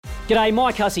G'day,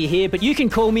 Mike Hussey here, but you can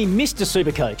call me Mr.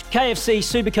 Supercoach. KFC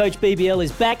Supercoach BBL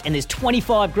is back and there's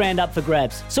 25 grand up for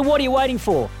grabs. So what are you waiting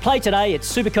for? Play today at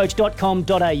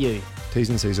supercoach.com.au. T's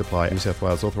and C's apply. New South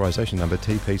Wales authorisation number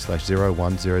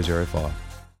TP/01005.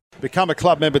 Become a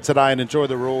club member today and enjoy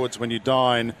the rewards when you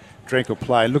dine, drink or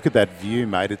play. Look at that view,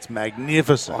 mate. It's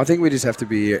magnificent. I think we just have to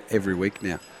be here every week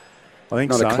now. I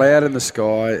think Not so. a cloud in the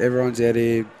sky. Everyone's out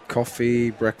here. Coffee,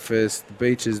 breakfast. The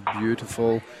beach is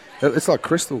beautiful. It's like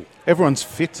crystal. Everyone's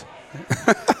fit.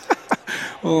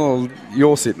 Well,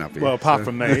 you're sitting up here. Well, apart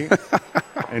from me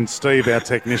and Steve, our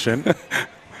technician.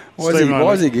 Why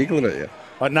is he giggling at you?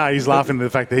 No, he's laughing at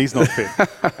the fact that he's not fit.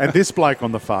 And this bloke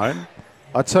on the phone,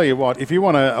 I tell you what, if you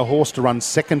want a horse to run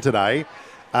second today,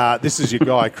 this is your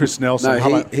guy, Chris Nelson.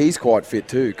 No, he's quite fit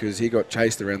too because he got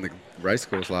chased around the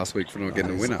racecourse last week for not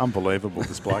getting a winner. Unbelievable,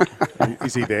 this bloke.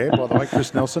 Is he there, by the way?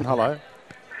 Chris Nelson, hello.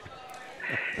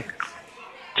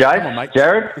 Jay, Come on, mate.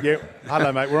 Jared? Yeah,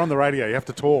 hello, mate. We're on the radio. You have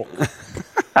to talk.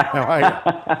 How are you?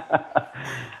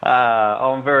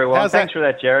 I'm very well. How's Thanks that? for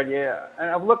that, Jared.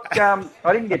 Yeah. Look, I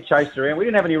didn't get chased around. We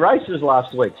didn't have any races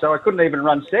last week, so I couldn't even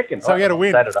run second. So he had a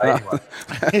win. Saturday, anyway.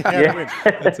 He had a win.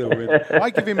 That's a win. I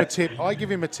give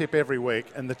him a tip every week,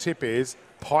 and the tip is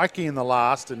Pikey in the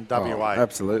last in WA.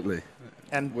 Absolutely.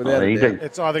 And Without a easy. doubt.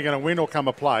 it's either going to win or come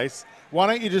a place. Why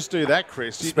don't you just do that,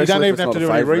 Chris? You Especially don't if even it's have not to a do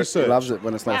any favourite. research. He loves it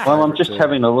when it's not a Well, I'm favourite, just too.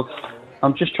 having a look.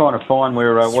 I'm just trying to find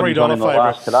where what he's on in the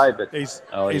last today. But He's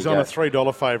Oh, there he's you on go. a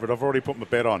 $3 favourite. I've already put my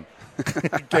bet on.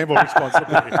 Gamble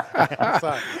responsibly.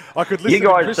 So I could listen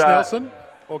guys, to Chris Nelson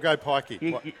or go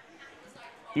Pikey.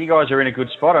 you guys are in a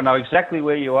good spot. I know exactly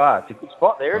where you are. It's a good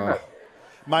spot there, isn't it?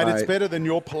 Mate, it's Mate. better than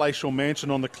your palatial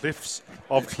mansion on the cliffs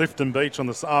of Coolum Beach on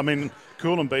the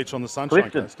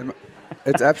Sunshine Clifton. Coast.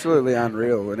 It's absolutely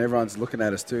unreal, and everyone's looking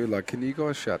at us too. Like, can you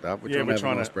guys shut up? Yeah, we're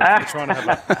trying nice to breakfast.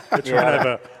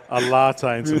 have a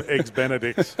latte and some eggs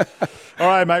Benedict. All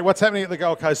right, mate. What's happening at the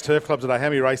Gold Coast Turf Club today? How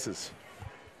many races?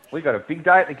 We've got a big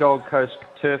day at the Gold Coast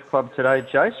Turf Club today,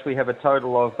 Jace. We have a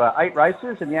total of 8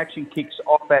 races, and the action kicks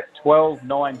off at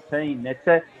 12:19.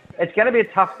 It's going to be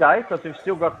a tough day because we've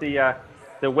still got the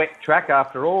wet track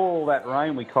after all that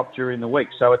rain we copped during the week.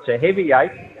 So it's a heavy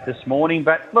 8 this morning.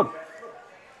 But look,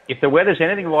 if the weather's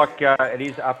anything like it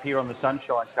is up here on the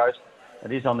Sunshine Coast,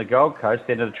 it is on the Gold Coast,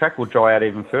 then the track will dry out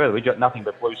even further. We've got nothing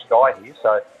but blue sky here,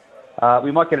 so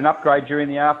we might get an upgrade during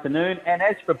the afternoon. And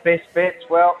as for best bets,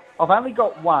 well, I've only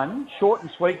got one, short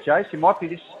and sweet, Jace.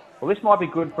 This might be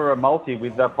good for a multi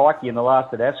with Pikey in the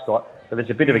last at Ascot, but there's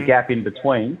a bit of a gap in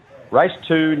between. Race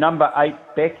 2, number 8,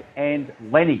 Beck and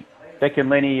Lenny. Beck and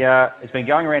Lenny has been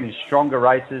going around in stronger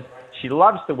races. She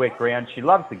loves the wet ground. She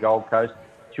loves the Gold Coast.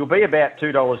 She'll be about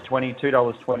 $2.20,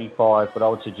 $2.25, but I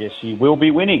would suggest she will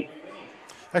be winning.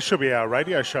 That should be our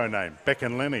radio show name, Beck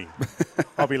and Lenny.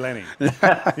 I'll be Lenny. You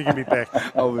can be Beck.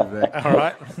 I'll be back. All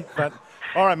right.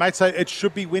 All right, mate. So it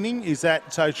should be winning. Is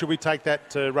that so? Should we take that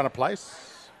to run a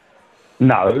place?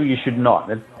 No, you should not.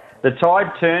 The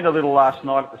tide turned a little last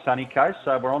night at the sunny coast,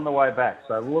 so we're on the way back.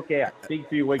 So look out. Big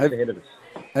few weeks ahead of us.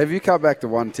 Have you come back to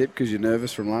one tip because you're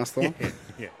nervous from last time?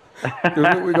 Yeah.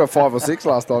 We got 5 or 6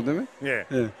 last time, didn't we? Yeah.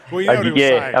 Well, you know what he was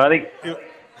saying. I think.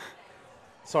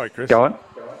 Sorry, Chris. Go on.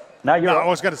 No, you're No, right. I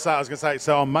was going to say.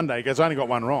 So on Monday, he goes, I only got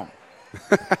one wrong.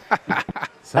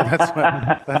 So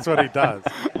that's what he does.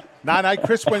 No,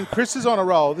 Chris. When Chris is on a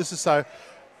roll,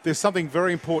 there's something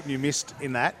very important you missed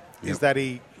in that. Is that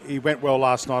he went well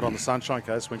last night on the Sunshine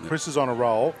Coast. When Chris is on a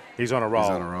roll, he's on a roll.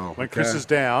 He's on a roll. When Okay. Chris is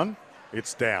down,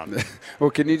 it's down. Well,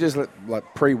 can you just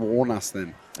pre-warn us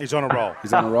then? He's on a roll.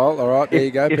 He's on a roll. All right, there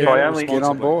you go. If People, I only- get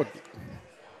on board.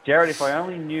 Jared, if I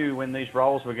only knew when these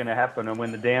rolls were going to happen and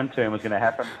when the downturn was going to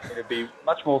happen, it would be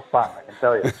much more fun, I can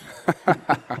tell you.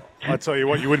 I tell you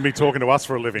what, you wouldn't be talking to us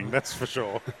for a living. That's for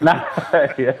sure. No,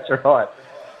 that's right.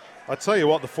 I tell you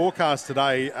what, the forecast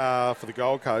today for the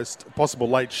Gold Coast, possible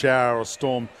late shower or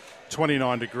storm,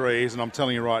 29 degrees, and I'm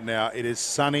telling you right now, it is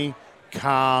sunny,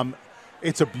 calm.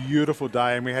 It's a beautiful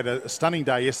day, and we had a stunning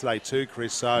day yesterday too,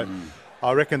 Chris. So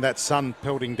I reckon that sun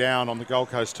pelting down on the Gold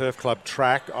Coast Turf Club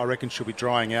track, I reckon she'll be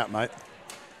drying out, mate.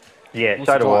 Yeah, What's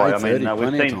so the do time? I. I mean, 8:30, we've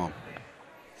plenty of seen. time.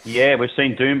 Yeah, we've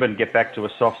seen Doomben get back to a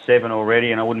soft 7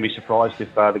 already, and I wouldn't be surprised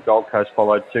if the Gold Coast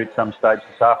followed suit some stage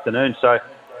this afternoon. So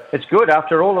it's good.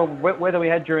 After all the wet weather we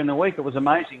had during the week, it was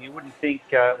amazing. You wouldn't think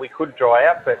we could dry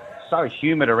out, but so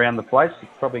humid around the place.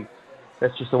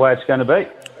 That's just the way it's going to be.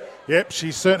 Yep,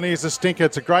 she certainly is a stinker.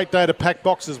 It's a great day to pack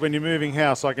boxes when you're moving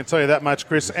house, I can tell you that much,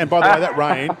 Chris. And by the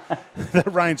way,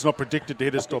 that rain's not predicted to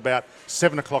hit us till about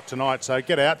 7 o'clock tonight. So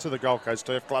get out to the Gold Coast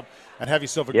Turf Club and have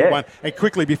yourself a good one. And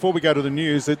quickly, before we go to the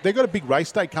news, they've got a big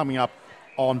race day coming up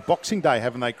on Boxing Day,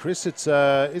 haven't they, Chris? It's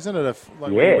isn't it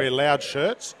like Yeah. you wear loud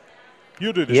shirts?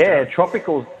 You do this. Yeah,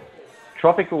 Darren.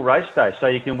 tropical race day. So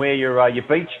you can wear your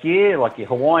beach gear, like your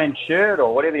Hawaiian shirt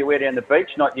or whatever you wear down the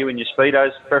beach. Not you in your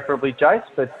Speedos, preferably, Jace.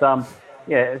 But,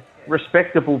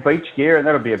 respectable beach gear, and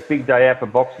that'll be a big day out for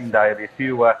Boxing Day. There'll be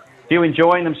a few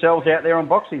enjoying themselves out there on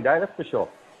Boxing Day, that's for sure.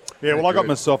 Yeah, well, I got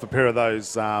myself a pair of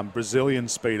those Brazilian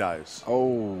Speedos.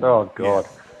 Oh, God.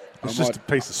 It's just a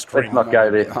piece of string. Let's not go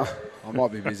there. I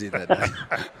might be busy that day.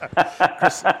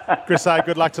 Chris,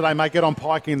 good luck today, mate. Get on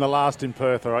piking the last in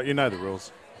Perth, all right? You know the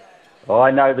rules.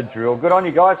 I know the drill. Good on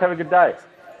you guys. Have a good day.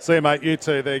 See you, mate. You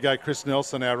too. There you go. Chris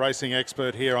Nelson, our racing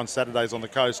expert here on Saturdays on the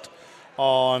Coast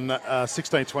on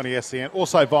 1620 SEN.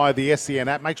 Also via the SEN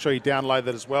app. Make sure you download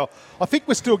that as well. I think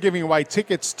we're still giving away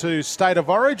tickets to State of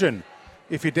Origin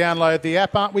if you download the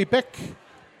app, aren't we, Beck?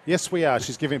 Yes, we are.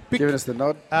 She's giving us the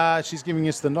nod. She's giving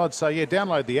us the nod. So, yeah,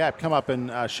 download the app. Come up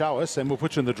and show us, and we'll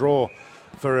put you in the draw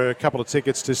for a couple of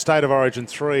tickets to State of Origin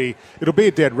 3. It'll be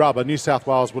a dead rubber. New South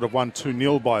Wales would have won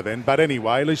 2-0 by then. But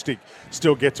anyway, at least you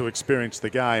still get to experience the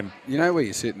game. You know where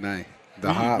you're sitting, eh? The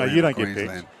heartland No, you don't of get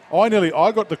Queensland. picked.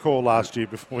 I got the call last year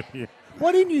before you.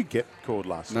 Why didn't you get called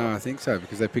last year? No, I think so,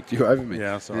 because they picked you over me.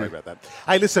 Yeah, sorry about that.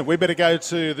 Hey, listen, we better go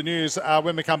to the news.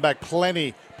 When we come back,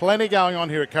 plenty going on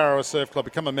here at Carawa Surf Club.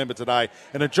 Become a member today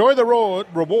and enjoy the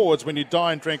rewards when you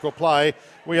dine, drink or play.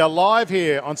 We are live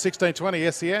here on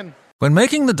 1620 SEN. When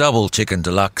making the double chicken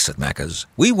deluxe at Macca's,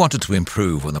 we wanted to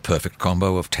improve on the perfect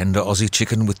combo of tender Aussie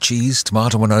chicken with cheese,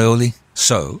 tomato and aioli.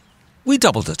 So, we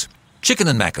doubled it. Chicken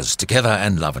and Macca's, together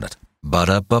and loving it.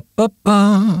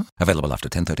 Ba-da-ba-ba-ba. Available after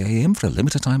 10:30am for a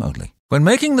limited time only. When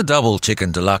making the double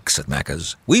chicken deluxe at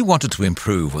Macca's, we wanted to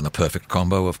improve on the perfect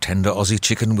combo of tender Aussie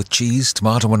chicken with cheese,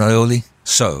 tomato and aioli.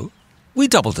 So, we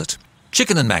doubled it.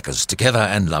 Chicken and Macca's, together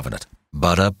and loving it.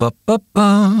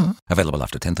 Ba-da-ba-ba-ba. Available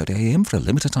after 10:30am for a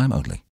limited time only.